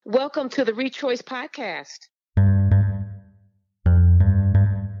Welcome to the Rechoice Podcast.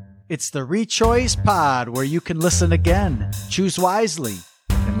 It's the Rechoice Pod, where you can listen again, choose wisely,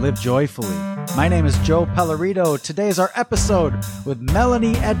 and live joyfully. My name is Joe Pellerito. Today is our episode with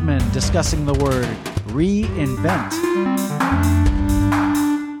Melanie Edmond discussing the word reinvent.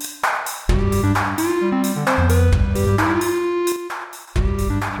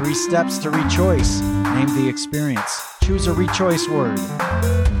 3 steps to rechoice. Name the experience. Choose a rechoice word.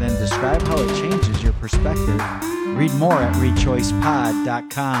 And then describe how it changes your perspective. Read more at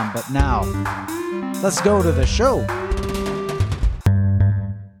rechoicepod.com. But now, let's go to the show.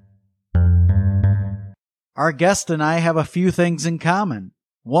 Our guest and I have a few things in common.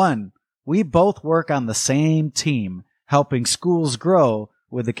 1, we both work on the same team, helping schools grow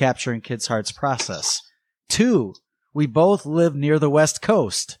with the Capturing Kids' Hearts process. 2, we both live near the West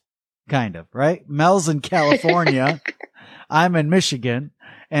Coast. Kind of, right? Mel's in California. I'm in Michigan.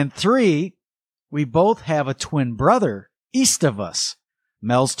 And 3, we both have a twin brother east of us.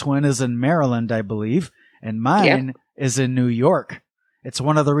 Mel's twin is in Maryland, I believe, and mine is in New York. It's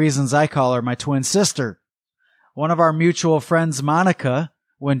one of the reasons I call her my twin sister. One of our mutual friends, Monica,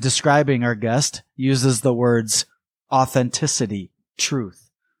 when describing our guest, uses the words authenticity,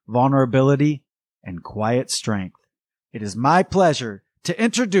 truth, vulnerability, and quiet strength. It is my pleasure to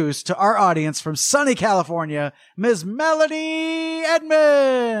introduce to our audience from sunny California, Ms. Melanie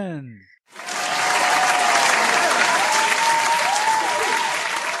Edmond.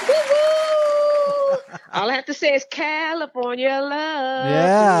 Woo-hoo! All I have to say is California love.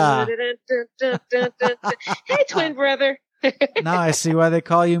 Yeah. Hey, twin brother. Now I see why they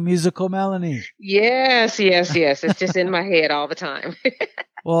call you Musical Melanie. Yes. It's just in my head all the time.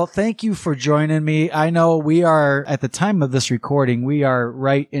 Well, thank you for joining me. I know we are, at the time of this recording, we are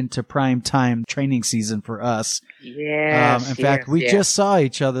right into prime time training season for us. Yes. In fact, we just saw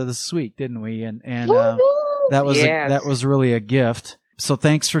each other this week, didn't we? And that was really a gift. So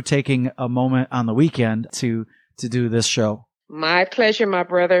thanks for taking a moment on the weekend to do this show. My pleasure, my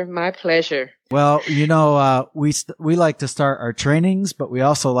brother. My pleasure. Well, you know, we like to start our trainings, but we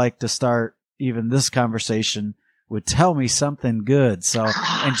also like to start even this conversation with "Tell me something good." So,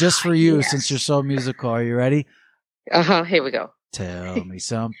 and just for you, since you're so musical, are you ready? Here we go. Tell me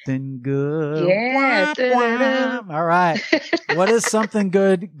something good. Yes. All right. What is something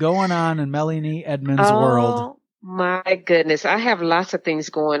good going on in Melanie Edmond's world? My goodness. I have lots of things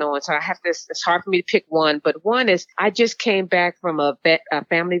going on. So it's hard for me to pick one, but one is I just came back from a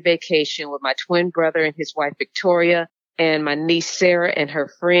family vacation with my twin brother and his wife, Victoria, and my niece, Sarah, and her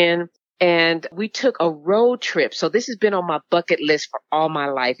friend. And we took a road trip. So this has been on my bucket list for all my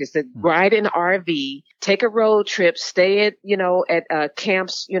life, is to ride an RV, take a road trip, stay at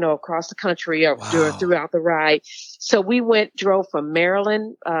camps, across the country or throughout the ride. So we drove from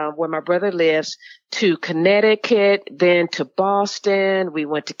Maryland, where my brother lives, to Connecticut, then to Boston. We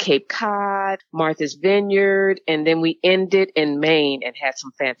went to Cape Cod, Martha's Vineyard, and then we ended in Maine and had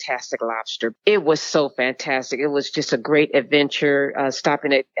some fantastic lobster. It was so fantastic. It was just a great adventure,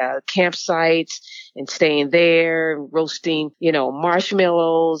 stopping at campsites and staying there, roasting,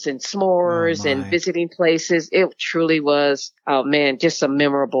 marshmallows and s'mores and visiting places. It truly was, just a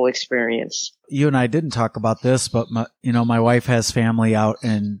memorable experience. You and I didn't talk about this, but my wife has family out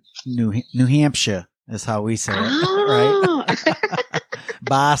in New Hampshire is how we say it, right?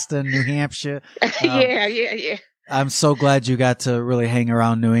 Boston, New Hampshire. Yeah. I'm so glad you got to really hang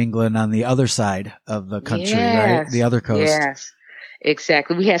around New England on the other side of the country, right? The other coast. Yes,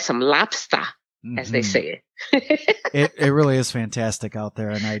 exactly. We had some lobster, as they say it. It really is fantastic out there,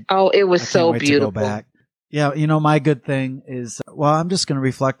 and it was so beautiful. To go back. Yeah, my good thing is, I'm just going to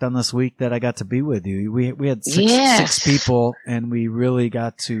reflect on this week that I got to be with you. We had six people, and we really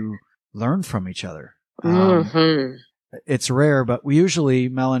got to learn from each other. It's rare, but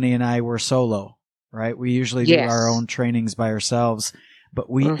Melanie and I were solo, right? We usually do our own trainings by ourselves, but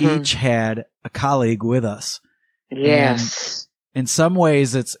we each had a colleague with us. Yes. And in some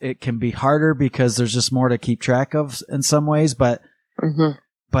ways, it can be harder because there's just more to keep track of in some ways, but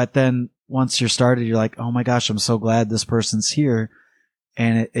then once you're started, you're like, oh my gosh, I'm so glad this person's here.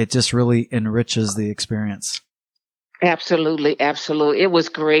 And it just really enriches the experience. Absolutely. Absolutely. It was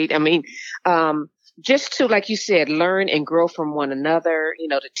great. I mean, just to, like you said, learn and grow from one another,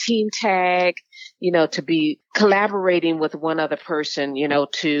 to team tag, to be collaborating with one other person,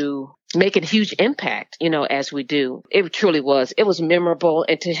 to making huge impact, as we do. It truly was. It was memorable.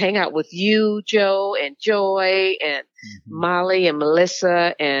 And to hang out with you, Joe, and Joy, and Molly, and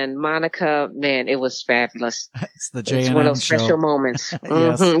Melissa, and Monica, man, it was fabulous. It's the J&M show. It's one of those special moments.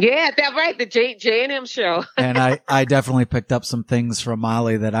 Yes. Yeah, that's right. The J&M show. And I definitely picked up some things from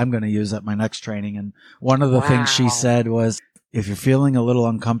Molly that I'm going to use at my next training. And one of the things she said was, if you're feeling a little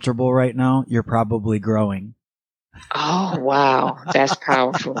uncomfortable right now, you're probably growing. Oh, wow. That's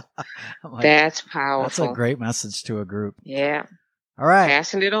powerful. Like, that's powerful. That's a great message to a group. Yeah. All right.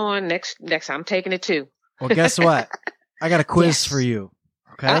 Passing it on. Next, I'm taking it too. Well, guess what? I got a quiz for you.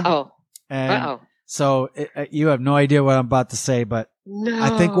 Okay. Uh-oh. So you have no idea what I'm about to say, but no.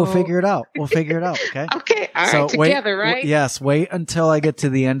 I think we'll figure it out. Okay. Okay. All right. Together, right? Yes. Wait until I get to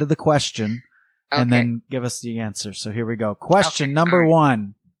the end of the question and then give us the answer. So here we go. Question number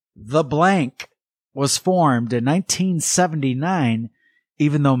 1. The blank was formed in 1979,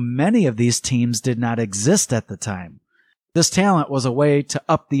 even though many of these teams did not exist at the time. This talent was a way to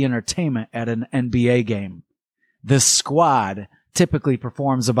up the entertainment at an NBA game. This squad typically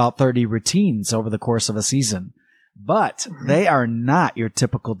performs about 30 routines over the course of a season, but they are not your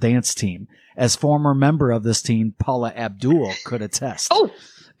typical dance team, as former member of this team, Paula Abdul, could attest.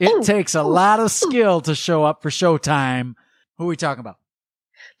 It takes a lot of skill to show up for Showtime. Who are we talking about?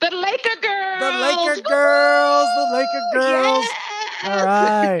 The Laker girls. The Laker girls. Yes. All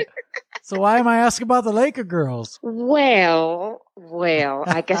right. So why am I asking about the Laker girls? Well,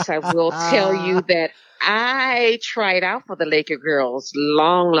 I guess I will tell you that I tried out for the Laker girls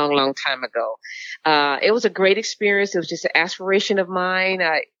long time ago. It was a great experience. It was just an aspiration of mine.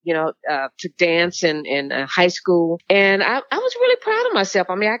 To dance in high school. And I was really proud of myself.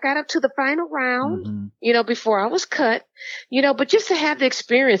 I mean, I got up to the final round, before I was cut, but just to have the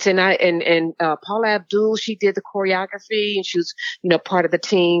experience. And Paula Abdul, she did the choreography, and she was, part of the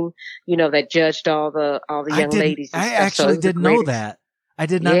team, that judged all the young ladies. I actually didn't know that. I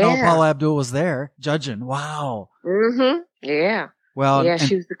did not know Paula Abdul was there judging. Wow. Yeah. Well, yeah,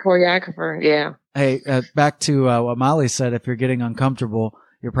 she was the choreographer. Yeah. Hey, back to what Molly said. If you're getting uncomfortable,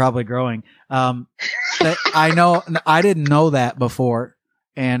 you're probably growing. I know. I didn't know that before,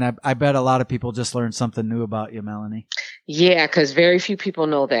 and I bet a lot of people just learned something new about you, Melanie. Yeah, because very few people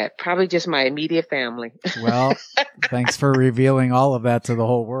know that. Probably just my immediate family. Well, thanks for revealing all of that to the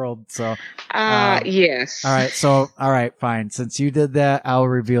whole world. So, yes. All right, fine. Since you did that, I'll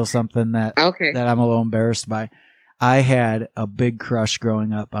reveal something that I'm a little embarrassed by. I had a big crush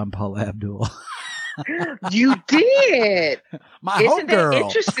growing up on Paula Abdul. You did. My Isn't homegirl. That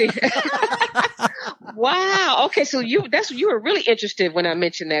interesting? Wow. Okay, so you were really interested when I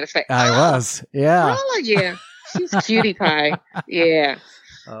mentioned that. It's like, I was. Yeah. Oh yeah. She's cutie pie. Yeah.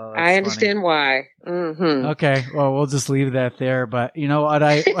 Oh, I understand why. Mm-hmm. Okay. Well, we'll just leave that there. But you know what?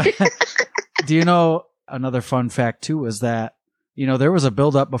 Do you know another fun fact too is that, there was a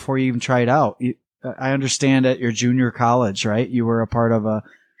build up before you even tried out. I understand at your junior college, right? You were a part of a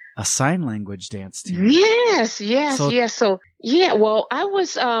sign language dance team. Yes. So, well, I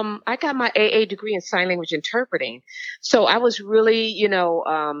was, I got my AA degree in sign language interpreting. So I was really,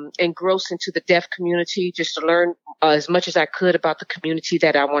 engrossed into the deaf community just to learn as much as I could about the community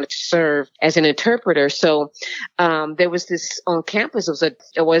that I wanted to serve as an interpreter. So, there was this on campus,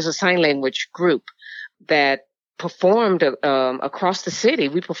 it was a sign language group that performed across the city.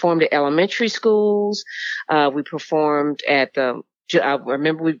 We performed at elementary schools. We performed at I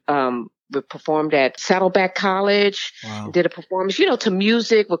remember we performed at Saddleback College. Wow. Did a performance, to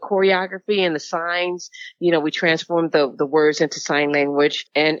music with choreography and the signs. We transformed the words into sign language,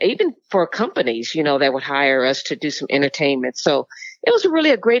 and even for companies, that would hire us to do some entertainment. So it was really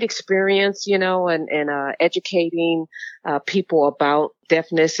a great experience, and educating people about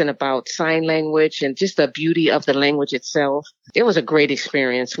deafness and about sign language and just the beauty of the language itself. It was a great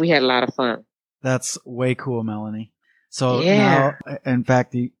experience. We had a lot of fun. That's way cool, Melanie. So now, in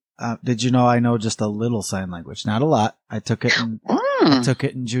fact, did you know I know just a little sign language? Not a lot. I took it in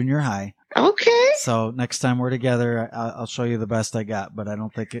junior high. Okay. So next time we're together, I'll show you the best I got, but I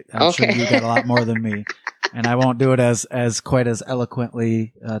don't think I'm sure you got a lot more than me. And I won't do it as quite as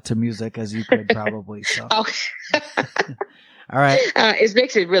eloquently to music as you could probably. So. Okay. All right. It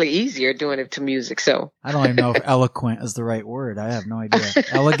makes it really easier doing it to music. So I don't even know if eloquent is the right word. I have no idea.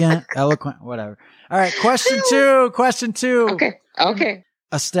 Elegant, eloquent, whatever. All right. Question two. Okay.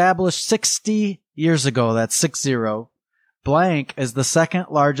 Established 60 years ago. That's 60. Blank is the second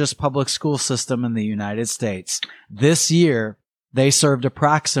largest public school system in the United States. This year, they served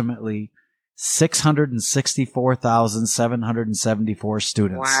approximately 664,774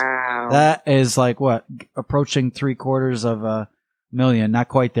 students. Wow. That is like what? Approaching 3/4 of million. Not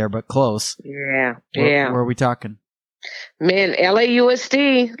quite there, but close. Yeah. Where are we talking? Man,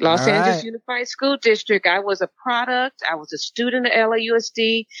 LAUSD, Los All right. Angeles Unified School District. I was a product. I was a student at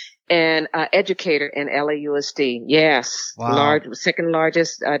LAUSD and educator in LAUSD. Yes. Wow. Second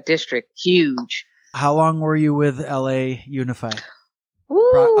largest district. Huge. How long were you with LA Unified?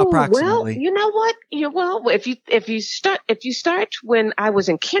 Ooh, approximately. Well, you know what? If you start when I was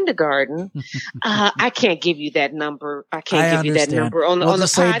in kindergarten, I can't give you that number. I can't give you that number on the We'll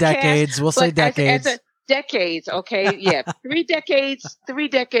just say podcast. decades. We'll say decades. Decades, okay, yeah, 3 decades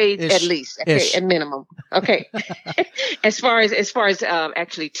at least, okay, at minimum, okay. as far as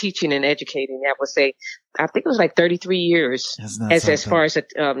actually teaching and educating, I would say, I think it was like 33 years as far as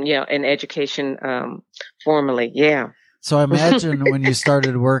in education formally, yeah. So I imagine when you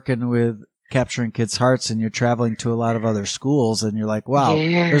started working with Capturing Kids' Hearts and you're traveling to a lot of other schools and you're like, wow,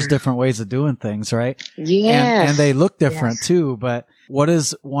 there's different ways of doing things, right? Yes. And they look different too, but what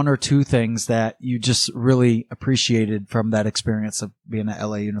is one or two things that you just really appreciated from that experience of being at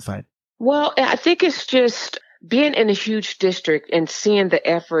LA Unified? Well, I think it's just being in a huge district and seeing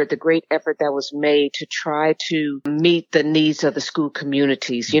the great effort that was made to try to meet the needs of the school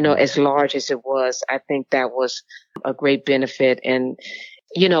communities, as large as it was. I think that was a great benefit. And,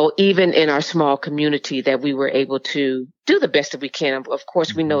 even in our small community that we were able to do the best that we can. Of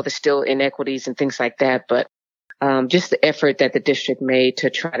course, we know there's still inequities and things like that, but just the effort that the district made to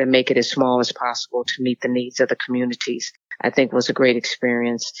try to make it as small as possible to meet the needs of the communities, I think was a great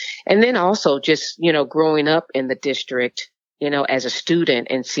experience. And then also just, growing up in the district, as a student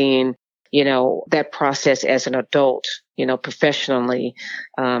and seeing, that process as an adult, professionally,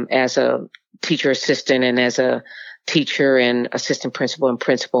 as a teacher assistant and as a teacher and assistant principal and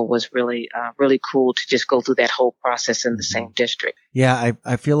principal was really, really cool to just go through that whole process in the same district. Yeah.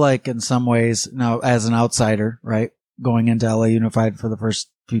 I feel like in some ways now as an outsider, right, going into LA Unified for the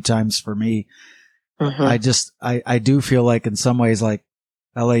first few times for me, I do feel like in some ways like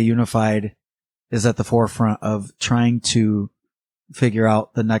LA Unified is at the forefront of trying to figure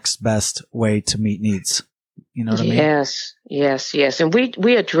out the next best way to meet needs. You know what I mean? Yes. And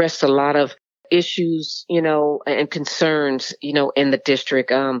we addressed a lot of issues, and concerns, in the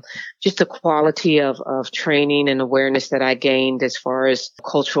district. Just the quality of training and awareness that I gained as far as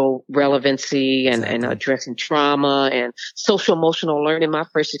cultural relevancy and addressing trauma and social emotional learning. My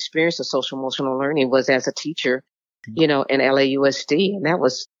first experience of social emotional learning was as a teacher, in LAUSD. And that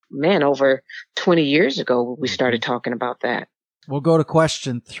was, over 20 years ago, we started talking about that. We'll go to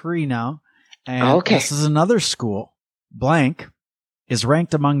question 3 now. And this is another school. Blank is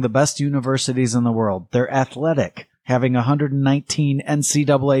ranked among the best universities in the world. They're athletic, having 119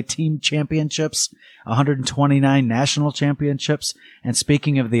 NCAA team championships, 129 national championships. And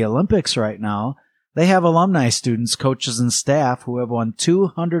speaking of the Olympics right now, they have alumni students, coaches, and staff who have won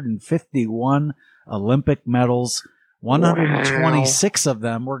 251 Olympic medals. 126 of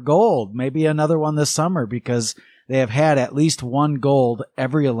them were gold. Maybe another one this summer because they have had at least one gold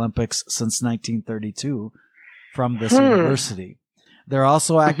every Olympics since 1932 from this university. They're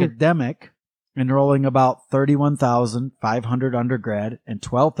also academic, enrolling about 31,500 undergrad and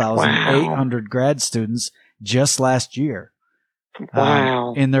 12,800 grad students just last year.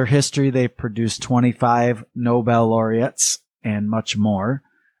 Wow. In their history, they've produced 25 Nobel laureates and much more.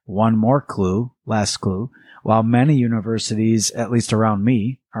 One more clue, last clue. While many universities, at least around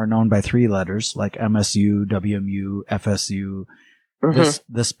me, are known by 3 letters like MSU, WMU, FSU,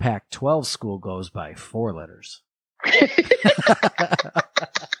 this Pac-12 school goes by 4 letters.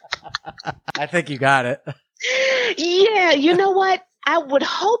 I think you got it. Yeah, you know what? I would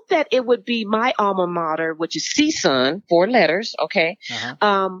hope that it would be my alma mater, which is CSUN, 4 letters, okay?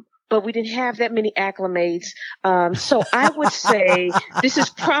 But we didn't have that many acclimates. So I would say this is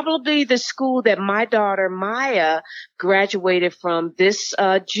probably the school that my daughter Maya graduated from this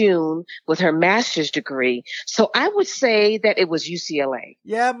June with her master's degree. So I would say that it was UCLA.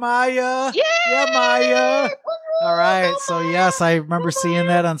 Yeah, Maya. Yeah, Maya. All right. So yes, I remember seeing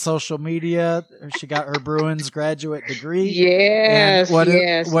that on social media. She got her Bruins graduate degree. Yes.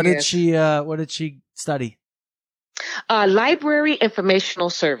 And what did she study? Library informational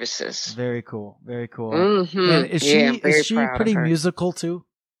services. Very cool. Very cool. Mm-hmm. And is she pretty musical too?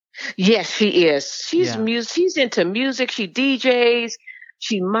 Yes, she is. She's into music. She DJs.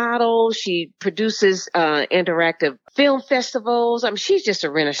 She models. She produces interactive film festivals. I mean, she's just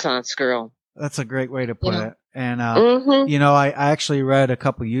a Renaissance girl. That's a great way to put it. And I actually read a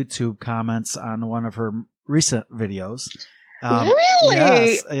couple YouTube comments on one of her recent videos.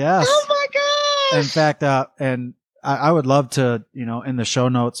 Really? Yes. Oh my gosh! In fact, and I would love to, in the show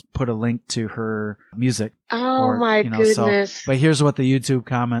notes, put a link to her music. Oh my goodness. But here's what the YouTube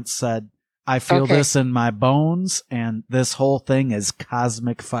comments said. I feel this in my bones, and this whole thing is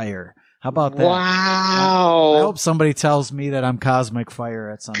cosmic fire. How about that? Wow. I hope somebody tells me that I'm cosmic fire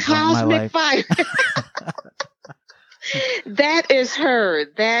at some point in my life. Cosmic fire. That is her.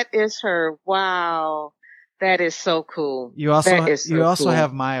 That is her. Wow. That is so cool. You also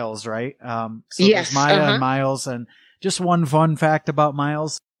have Miles, right? So yes. There's Maya and Miles, and just one fun fact about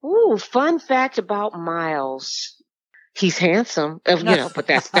Miles. Ooh, fun fact about Miles. He's handsome, but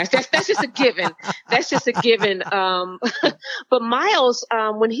that's just a given. That's just a given. But Miles,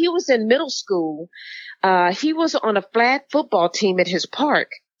 when he was in middle school, he was on a flag football team at his park.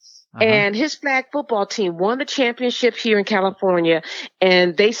 And his flag football team won the championship here in California,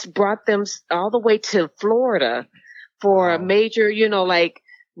 and they brought them all the way to Florida for a major,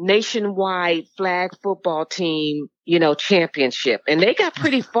 nationwide flag football team, championship. And they got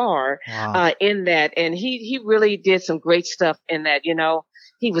pretty far, in that. And he really did some great stuff in that,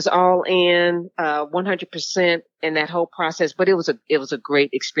 he was all in, 100% in that whole process. But it was a great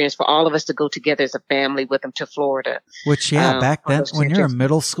experience for all of us to go together as a family with him to Florida. Which, back then, when you're a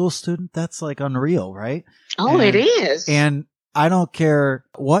middle school student, that's like unreal, right? Oh, it is. And I don't care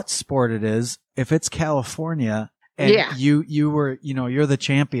what sport it is. If it's California, and you were, you're the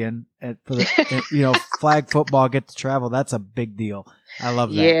champion for the, flag football, get to travel. That's a big deal. I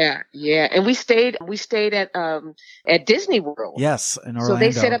love that. Yeah. And we stayed at Disney World. Yes, in Orlando. So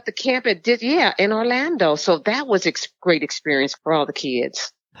they set up the camp in Orlando. So that was a great experience for all the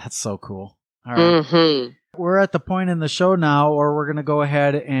kids. That's so cool. All right. We're at the point in the show now where we're going to go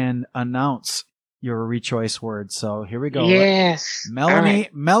ahead and announce your rechoice word. So here we go. Yes.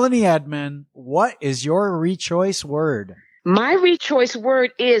 Melanie Edmond, what is your rechoice word? My rechoice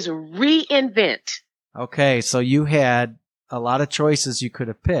word is reinvent. Okay. So you had a lot of choices you could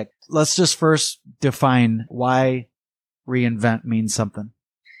have picked. Let's just first define why reinvent means something.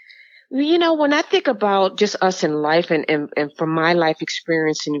 When I think about just us in life and from my life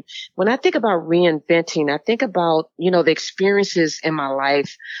experience, and when I think about reinventing, I think about, the experiences in my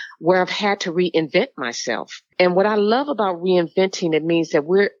life where I've had to reinvent myself. And what I love about reinventing, it means that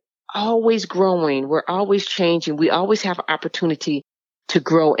we're always growing. We're always changing. We always have an opportunity to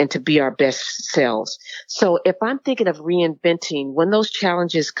grow and to be our best selves. So if I'm thinking of reinventing, when those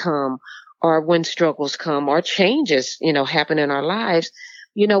challenges come or when struggles come or changes, happen in our lives,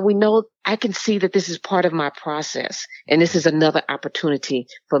 we know I can see that this is part of my process, and this is another opportunity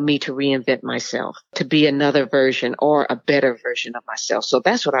for me to reinvent myself, to be another version or a better version of myself. So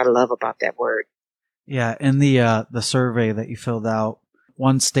that's what I love about that word. Yeah. In the survey that you filled out,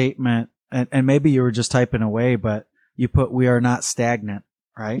 one statement, and maybe you were just typing away, but you put, we are not stagnant,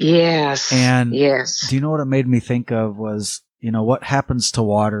 right? Yes. And yes. Do you know what it made me think of was, what happens to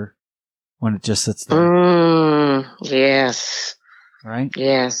water when it just sits there? Yes. Right?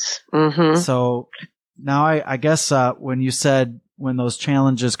 Yes. Mm-hmm. So now I guess, when you said when those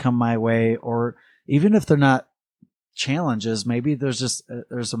challenges come my way, or even if they're not challenges, maybe there's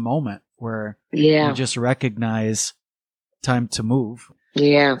a moment where you just recognize time to move.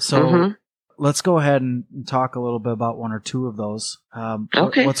 Yeah. So let's go ahead and talk a little bit about one or two of those.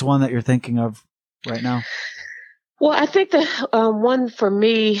 Okay. What's one that you're thinking of right now? Well, I think the one for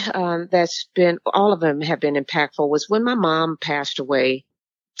me that's been, all of them have been impactful, was when my mom passed away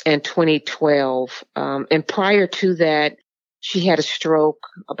in 2012. And prior to that, she had a stroke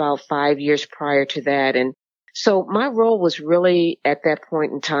about 5 years prior to that. And so my role was really at that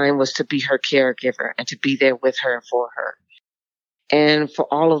point in time was to be her caregiver and to be there with her and for her. And for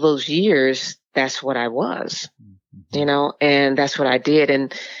all of those years, that's what I was, and that's what I did.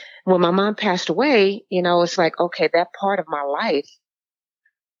 And when my mom passed away, it's like, okay, that part of my life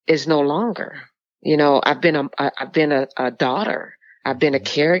is no longer. I've been a daughter. I've been a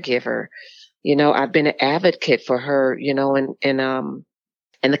caregiver. I've been an advocate for her, in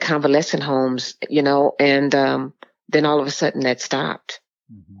the convalescent homes, and then all of a sudden that stopped.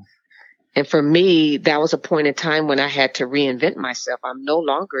 Mm-hmm. And for me, that was a point in time when I had to reinvent myself. I'm no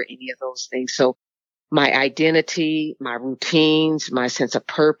longer any of those things. So my identity, my routines, my sense of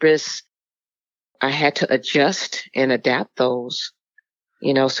purpose, I had to adjust and adapt those,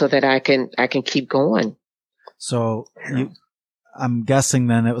 so that I can keep going. So I'm guessing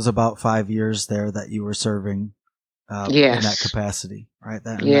then it was about 5 years there that you were serving, in that capacity, right?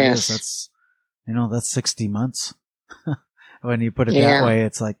 Yes. That's 60 months. When you put it that way,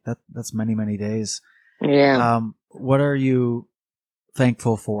 it's like that's many, many days. Yeah. What are you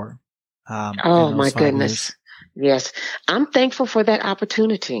thankful for? Oh my goodness. Yes. I'm thankful for that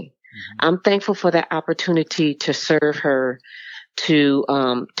opportunity. I'm thankful for that opportunity to serve her, to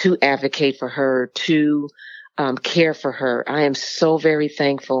advocate for her, to care for her. I am so very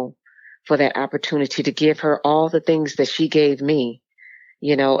thankful for that opportunity to give her all the things that she gave me,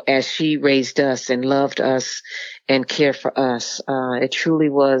 as she raised us and loved us and cared for us. It truly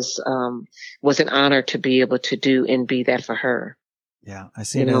was an honor to be able to do and be that for her. Yeah, I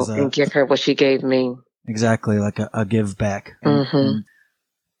see it as and give her what she gave me. Exactly, like a give back. And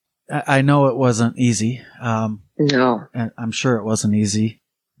I know it wasn't easy. No. And I'm sure it wasn't easy,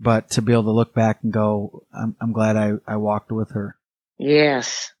 but to be able to look back and go, I'm glad I walked with her.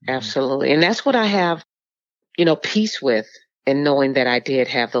 Yes, absolutely. And that's what I have, peace with, and knowing that I did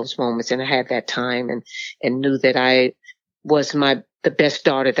have those moments and I had that time and knew that I was the best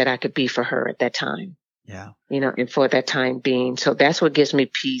daughter that I could be for her at that time. Yeah. And for that time being. So that's what gives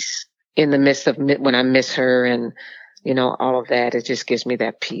me peace in the midst of when I miss her and, all of that. It just gives me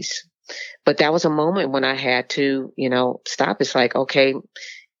that peace. But that was a moment when I had to, stop. It's like, okay,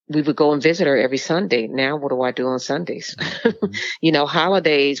 we would go and visit her every Sunday. Now what do I do on Sundays?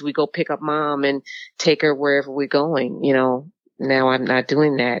 Holidays, we go pick up mom and take her wherever we're going. Now I'm not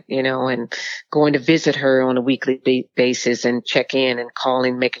doing that, and going to visit her on a weekly basis and check in and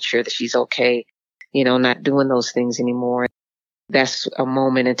calling, making sure that she's okay. Not doing those things anymore. That's a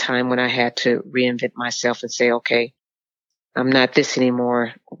moment in time when I had to reinvent myself and say, okay, I'm not this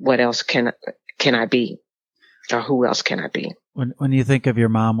anymore. What else can I be? Or who else can I be? When you think of your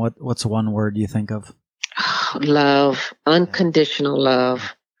mom, what's one word you think of? Love, unconditional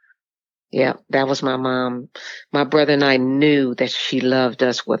love. Yeah, that was my mom. My brother and I knew that she loved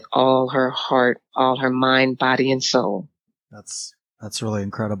us with all her heart, all her mind, body, and soul. That's really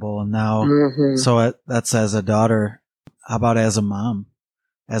incredible. And now, so that's as a daughter. How about as a mom?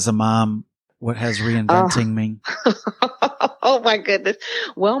 As a mom, what has reinventing mean? Oh my goodness.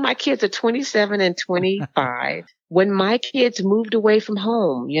 Well, my kids are 27 and 25. When my kids moved away from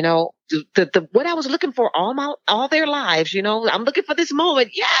home, the what I was looking for all their lives, I'm looking for this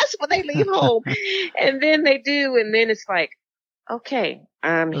moment. Yes, when they leave home. And then they do. And then it's like, okay,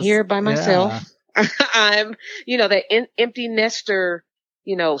 I'm here by myself. Yeah. I'm, the empty nester,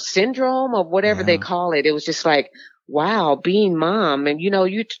 syndrome or whatever they call it. It was just like, wow, being mom and,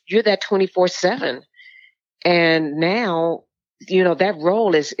 you're that 24/7. And now, that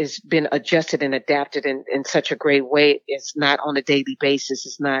role is been adjusted and adapted in such a great way. It's not on a daily basis.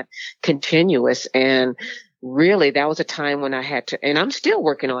 It's not continuous. And really, that was a time when I had to, and I'm still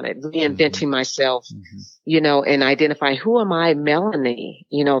working on it, reinventing myself, and identifying who am I, Melanie,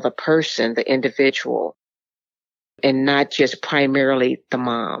 the person, the individual, and not just primarily the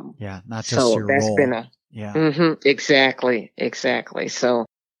mom. Yeah, not just your role. Exactly. So,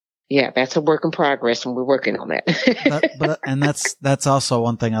 yeah, that's a work in progress, and we're working on that. And that's also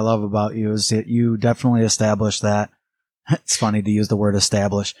one thing I love about you is that you definitely establish that. It's funny to use the word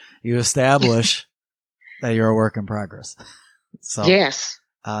establish. You establish that you're a work in progress. So yes,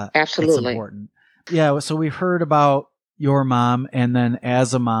 absolutely. It's important. Yeah. So we've heard about your mom, and then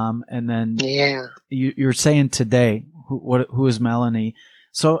as a mom, and then you're saying today, who is Melanie?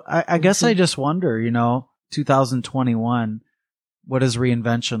 So I guess I just wonder, 2021. What does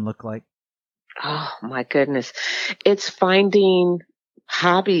reinvention look like? Oh my goodness. It's finding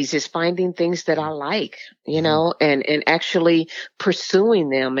hobbies, it's finding things that I like, and actually pursuing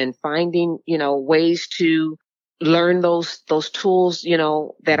them and finding, ways to learn those tools,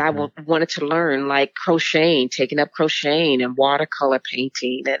 that I wanted to learn, like crocheting, taking up crocheting and watercolor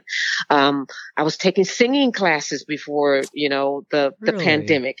painting. And, I was taking singing classes before, the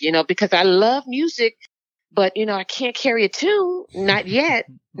pandemic, because I love music. But, I can't carry a tune. Not yet.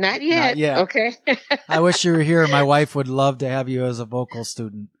 Not yet. Okay. I wish you were here. My wife would love to have you as a vocal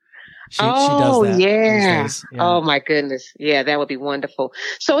student. She does that these days. Yeah. Oh, my goodness. Yeah, that would be wonderful.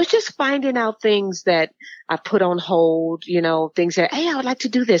 So it's just finding out things that I put on hold, things that, hey, I would like to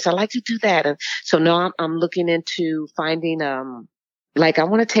do this. I like to do that. And so now I'm looking into finding, I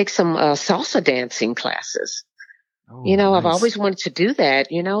want to take some salsa dancing classes. Oh, nice. I've always wanted to do that,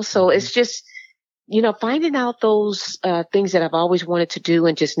 so it's just, finding out those things that I've always wanted to do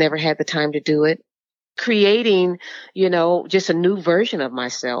and just never had the time to do it. Creating, just a new version of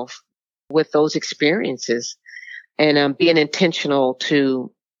myself with those experiences, and being intentional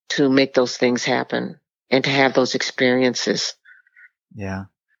to make those things happen and to have those experiences. Yeah.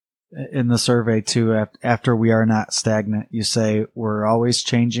 In the survey too, after we are not stagnant, you say we're always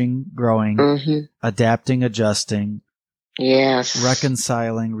changing, growing, adapting, adjusting. Yes.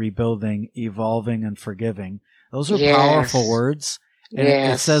 Reconciling, rebuilding, evolving, and forgiving. Those are powerful words. And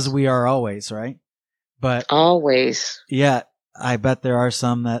it says we are always, right? But always. Yeah. I bet there are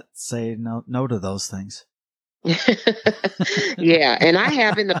some that say no to those things. Yeah. And I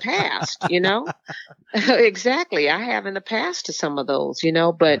have in the past, exactly. I have in the past to some of those,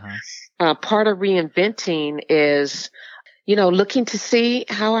 but part of reinventing is, looking to see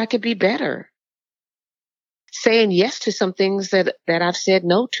how I could be better. Saying yes to some things that I've said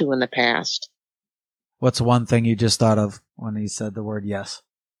no to in the past. What's one thing you just thought of when you said the word yes?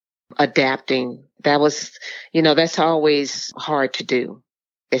 Adapting. That was, that's always hard to do,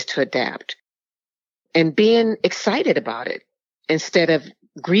 is to adapt. And being excited about it instead of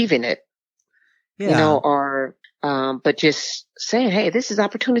grieving it, but just saying, hey, this is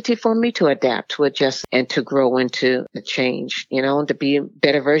opportunity for me to adapt, to adjust, and to grow into the change, and to be a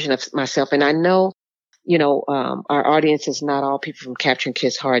better version of myself. And I know, our audience is not all people from Capturing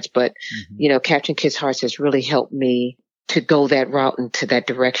Kids' Hearts, but, Capturing Kids' Hearts has really helped me to go that route into that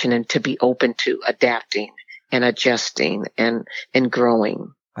direction and to be open to adapting and adjusting and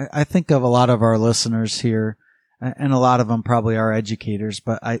growing. I think of a lot of our listeners here, and a lot of them probably are educators,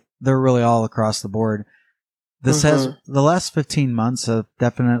 but they're really all across the board. This has, the last 15 months have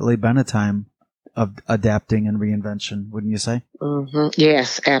definitely been a time of adapting and reinvention, wouldn't you say?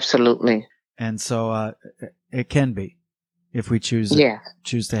 Yes, absolutely. And so, it can be, if we choose it. Yeah.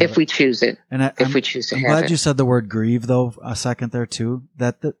 Choose to have if we choose it. And if we choose to have it. I'm glad you said the word grieve though a second there too,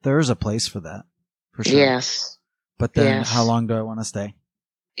 that there is a place for that, for sure. Yes. But then how long do I want to stay?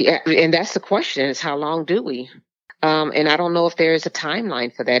 Yeah. And that's the question, is how long do we? And I don't know if there is a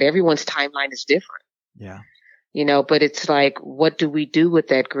timeline for that. Everyone's timeline is different. Yeah. But it's like, what do we do with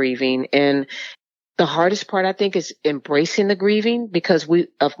that grieving? And the hardest part, I think, is embracing the grieving, because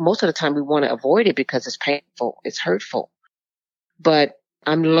most of the time we want to avoid it because it's painful, it's hurtful. But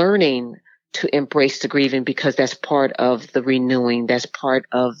I'm learning to embrace the grieving because that's part of the renewing. That's part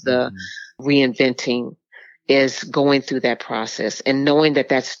of the reinventing, is going through that process and knowing that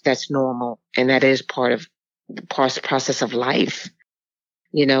that's normal. And that is part of the process of life,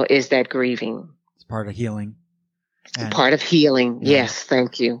 is that grieving. It's part of healing. Part of healing. Yeah. Yes.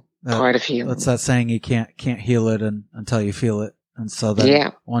 Thank you. Part of healing. That's that saying, you can't heal it until you feel it. And so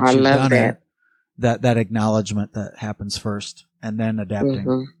then once you've done it, that acknowledgement that happens first, and then adapting,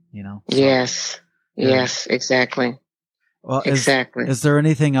 So, yes. Yes, exactly. Well, exactly. Is there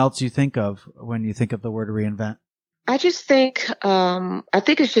anything else you think of when you think of the word reinvent? I just think,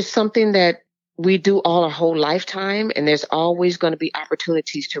 it's just something that we do all our whole lifetime, and there's always going to be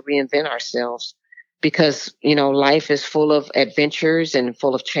opportunities to reinvent ourselves. Because, life is full of adventures and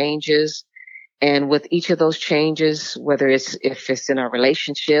full of changes. And with each of those changes, if it's in our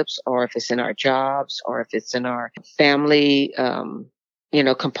relationships, or if it's in our jobs, or if it's in our family,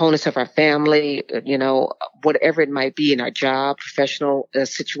 components of our family, whatever it might be, in our job, professional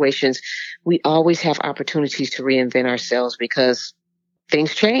situations, we always have opportunities to reinvent ourselves because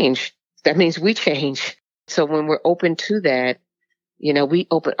things change. That means we change. So when we're open to that, we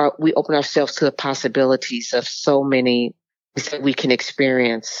open ourselves to the possibilities of so many that we can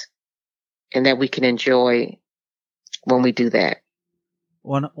experience and that we can enjoy when we do that.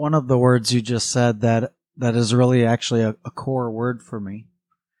 One of the words you just said that is really actually a core word for me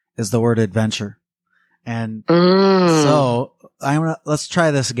is the word adventure. And so let's try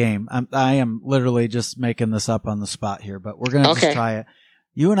this game. I am literally just making this up on the spot here, but we're going to just try it.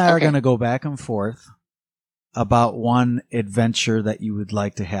 You and I are going to go back and forth about one adventure that you would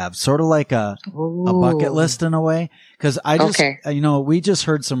like to have, sort of like a bucket list in a way. Cause we just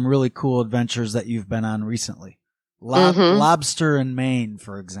heard some really cool adventures that you've been on recently. Lobster in Maine,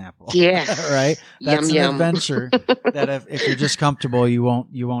 for example. Yes. Right. That's an yum. adventure that if you're just comfortable, you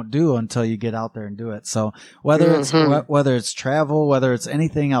won't do until you get out there and do it. So whether it's travel, whether it's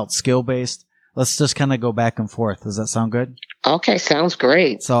anything else skill based, let's just kind of go back and forth. Does that sound good? Okay. Sounds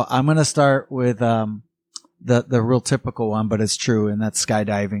great. So I'm going to start with, the real typical one, but it's true, and that's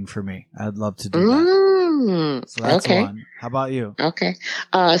skydiving for me. I'd love to do that. So that's one. How about you? Okay.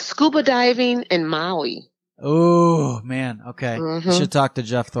 Scuba diving in Maui. Oh, man. Okay. You should talk to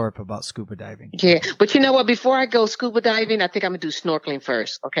Jeff Thorpe about scuba diving. Yeah. But you know what? Before I go scuba diving, I think I'm going to do snorkeling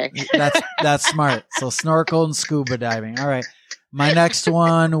first. Okay. That's smart. So snorkel and scuba diving. All right. My next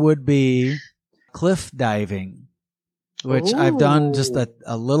one would be cliff diving, which I've done just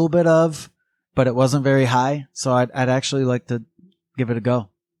a little bit of, but it wasn't very high. So I'd actually like to give it a go.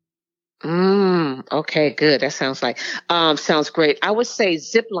 Okay, good. That sounds great. I would say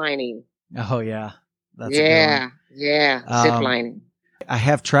zip lining. Oh yeah. That's a good one. Zip lining. I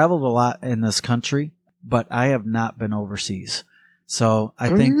have traveled a lot in this country, but I have not been overseas. So I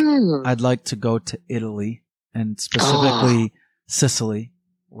think I'd like to go to Italy, and specifically Sicily,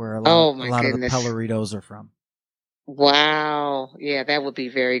 where a lot of the Pelloritos are from. Wow. Yeah, that would be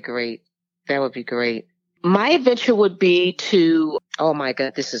very great. That would be great. My adventure would be to, oh my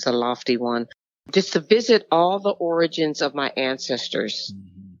God, this is a lofty one, just to visit all the origins of my ancestors.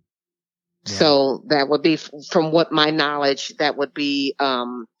 Mhm. Yeah. So that would be, from what my knowledge, that would be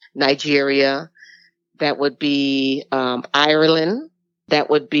Nigeria. That would be Ireland. That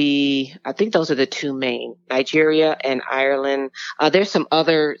would be, I think those are the two main, Nigeria and Ireland. There's some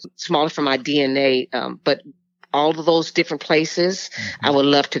other smaller for my DNA, but all of those different places, I would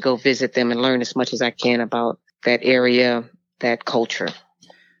love to go visit them and learn as much as I can about that area, that culture.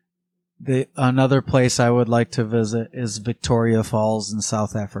 Another place I would like to visit is Victoria Falls in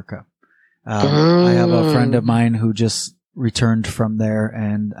South Africa. I have a friend of mine who just returned from there,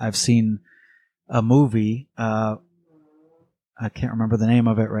 and I've seen a movie. I can't remember the name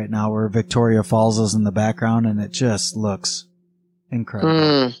of it right now, where Victoria Falls is in the background, and it just looks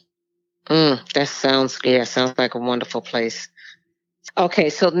incredible. That sounds like a wonderful place. Okay,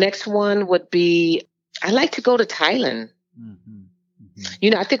 so next one would be, I like to go to Thailand.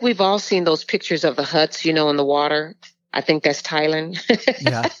 You know, I think we've all seen those pictures of the huts, you know, in the water. I think that's Thailand.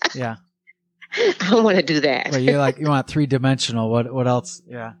 Yeah. I want to do that. But you want 3-dimensional. What else?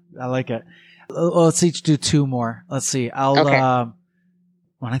 Yeah, I like it. Let's each do 2 more. Let's see. When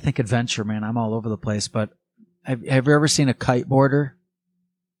I think adventure, man, I'm all over the place, but have you ever seen a kite boarder?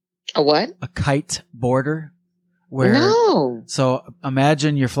 A what? A kite boarder. No. So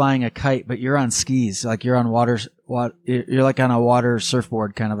imagine you're flying a kite, but you're on skis, like you're on you're like on a water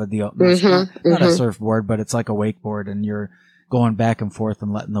surfboard kind of a deal. Not a surfboard, but it's like a wakeboard, and you're going back and forth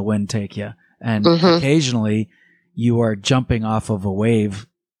and letting the wind take you. And occasionally you are jumping off of a wave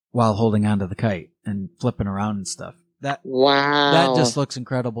while holding onto the kite and flipping around and stuff. Wow. That just looks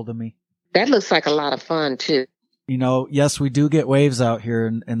incredible to me. That looks like a lot of fun too. You know, yes, we do get waves out here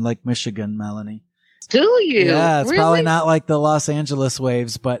in Lake Michigan, Melanie. Do you? Yeah, it's really? Probably not like the Los Angeles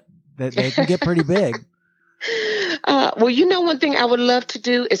waves, but they can get pretty big. Well, you know, one thing I would love to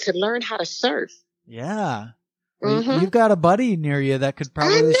do is to learn how to surf. Yeah. You've got a buddy near you that could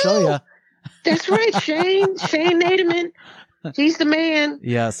probably show you. That's right, Shane Naderman. He's the man.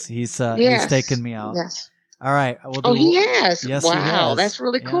 Yes, he's taken me out. Yes. All right. He has. Yes, wow, he has. That's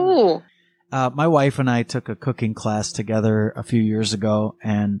really cool. My wife and I took a cooking class together a few years ago,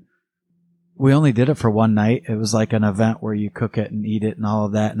 and we only did it for one night. It was like an event where you cook it and eat it and all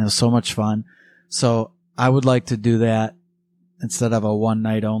of that, and it was so much fun. So I would like to do that instead of a one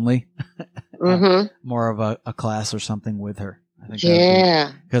night only. More of a class or something with her. I think.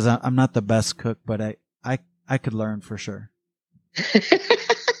 Yeah. Because I'm not the best cook, but I could learn for sure.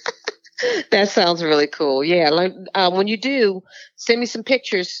 That sounds really cool. Yeah. When you do, send me some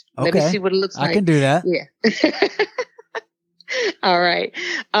pictures. Okay. Let me see what it looks like. I can do that. Yeah. All right.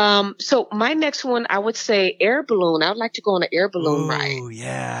 So my next one, I would say air balloon. I would like to go on an air balloon ride. Oh,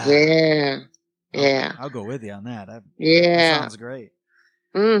 yeah. Yeah. Yeah. I'll go with you on that. That sounds great.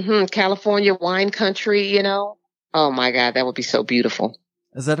 California wine country, you know. Oh my God, that would be so beautiful.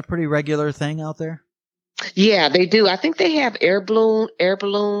 Is that a pretty regular thing out there? Yeah, they do. I think they have air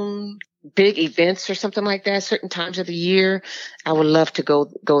balloon big events or something like that, certain times of the year. I would love to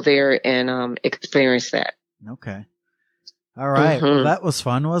go there and experience that. Okay. All right. Well, that was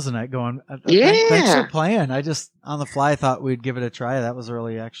fun, wasn't it? Yeah. Thanks for playing. I just on the fly ththought we'd give it a try. That was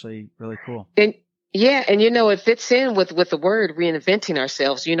actually really cool. And yeah, and you know, it fits in with the word reinventing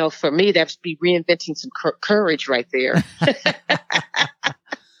ourselves. You know, for me, that'd be reinventing some courage right there.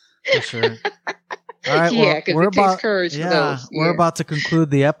 For sure. All right. Yeah, because it takes courage for those. We're about to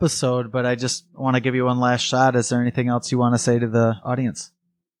conclude the episode, but I just want to give you one last shot. Is there anything else you want to say to the audience?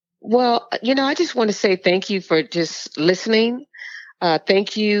 Well, you know, I just want to say thank you for just listening.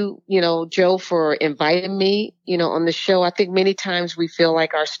 Thank you, you know, Joe, for inviting me, you know, on the show. I think many times we feel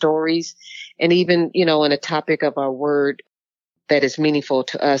like our stories and even, you know, in a topic of our word that is meaningful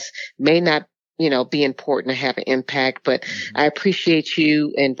to us may not, you know, be important to have an impact, but I appreciate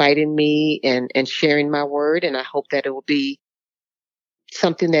you inviting me and sharing my word. And I hope that it will be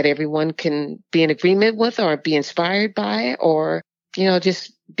something that everyone can be in agreement with or be inspired by, or, you know,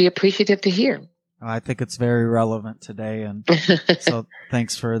 just be appreciative to hear. I think it's very relevant today. And so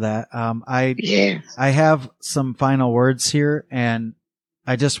thanks for that. I have some final words here, and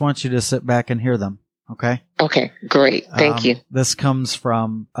I just want you to sit back and hear them. Okay. Okay. Great. Thank you. This comes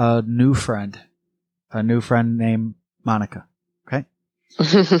from a new friend named Monica. Okay.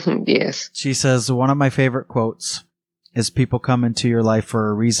 Yes. She says, one of my favorite quotes is, people come into your life for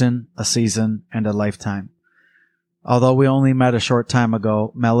a reason, a season, and a lifetime. Although we only met a short time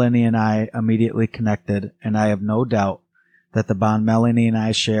ago, Melanie and I immediately connected, and I have no doubt that the bond Melanie and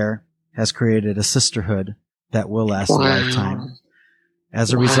I share has created a sisterhood that will last a lifetime.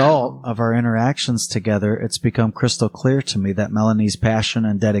 As a result of our interactions together, it's become crystal clear to me that Melanie's passion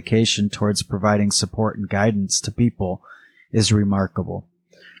and dedication towards providing support and guidance to people is remarkable.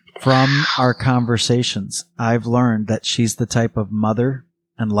 From our conversations, I've learned that she's the type of mother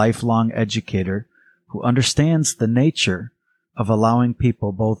and lifelong educator who understands the nature of allowing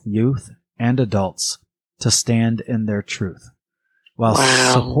people, both youth and adults, to stand in their truth, while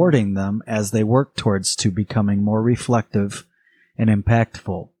supporting them as they work towards to becoming more reflective and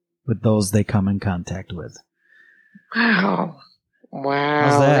impactful with those they come in contact with. Wow.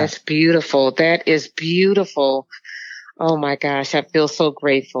 That's beautiful. That is beautiful. Oh my gosh. I feel so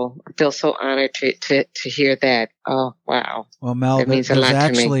grateful. I feel so honored to hear that. Oh, wow. Well, Mel, there's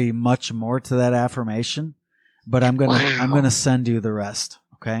actually much more to that affirmation, but I'm going to send you the rest.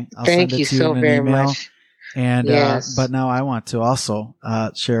 Okay. I'll Thank you so very much. And, but now I want to also,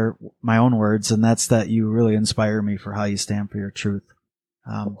 share my own words, and that's that you really inspire me for how you stand for your truth.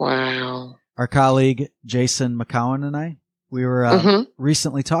 Our colleague, Jason McCowan, and I, we were,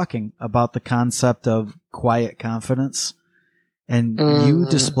 recently talking about the concept of quiet confidence, and you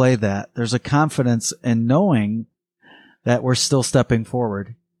display that. There's a confidence in knowing that we're still stepping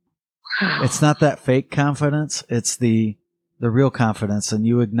forward. It's not that fake confidence. It's the real confidence, and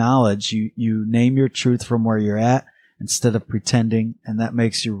you acknowledge, you name your truth from where you're at instead of pretending, and that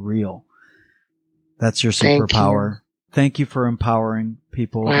makes you real. That's your superpower. Thank you for empowering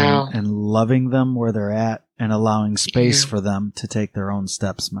people and loving them where they're at and allowing space for them to take their own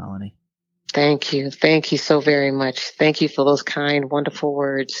steps, Melanie. Thank you. Thank you so very much. Thank you for those kind, wonderful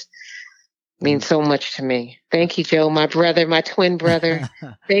words. Means so much to me. Thank you, Joe, my brother, my twin brother.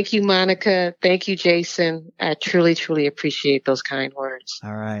 Thank you, Monica. Thank you, Jason. I truly, truly appreciate those kind words.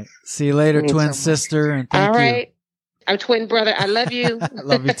 All right. See you later, twin sister. And thank you. All right. I'm twin brother. I love you. I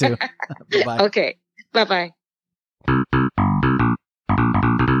love you too. Bye-bye. Okay. Bye-bye.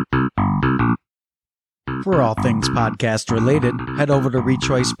 For all things podcast related, head over to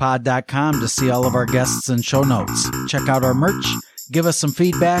rechoicepod.com to see all of our guests and show notes. Check out our merch, give us some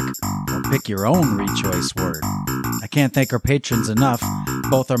feedback, or pick your own Rechoice word. I can't thank our patrons enough,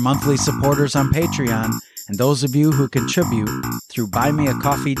 both our monthly supporters on Patreon and those of you who contribute through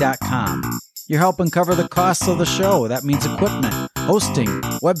buymeacoffee.com. You're helping cover the costs of the show. That means equipment, hosting,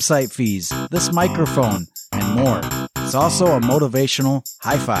 website fees, this microphone, and more. It's also a motivational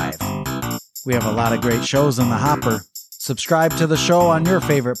high five. We have a lot of great shows in the hopper. Subscribe to the show on your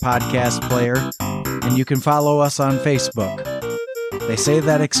favorite podcast player, and you can follow us on Facebook. They say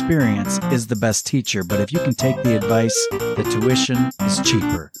that experience is the best teacher, but if you can take the advice, the tuition is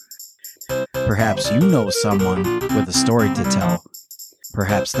cheaper. Perhaps you know someone with a story to tell.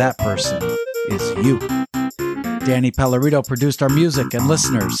 Perhaps that person is you. Danny Pellerito produced our music, and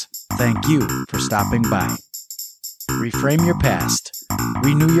listeners, thank you for stopping by. Reframe your past,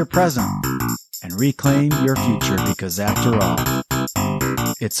 renew your present, and reclaim your future, because after all,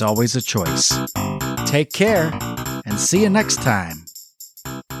 it's always a choice. Take care, and see you next time.